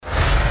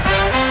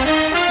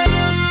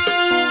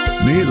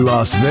Meet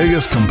Las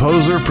Vegas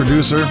composer,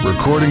 producer,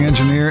 recording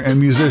engineer, and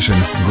musician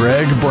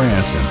Greg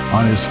Branson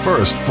on his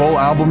first full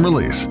album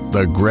release,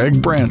 The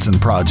Greg Branson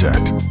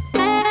Project.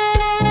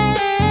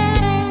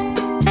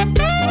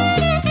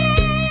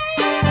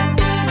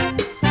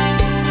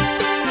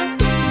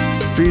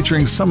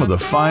 Featuring some of the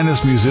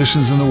finest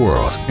musicians in the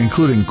world,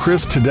 including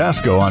Chris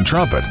Tedesco on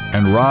trumpet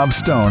and Rob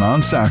Stone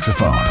on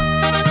saxophone.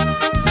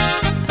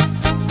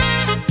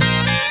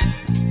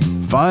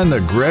 Find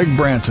the Greg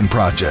Branson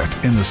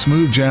Project in the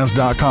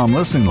smoothjazz.com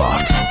listening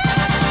loft.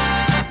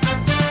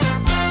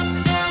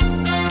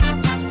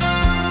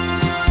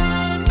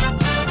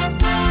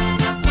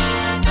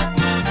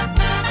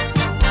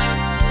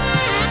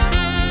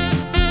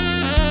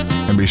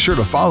 And be sure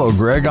to follow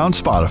Greg on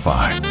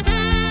Spotify.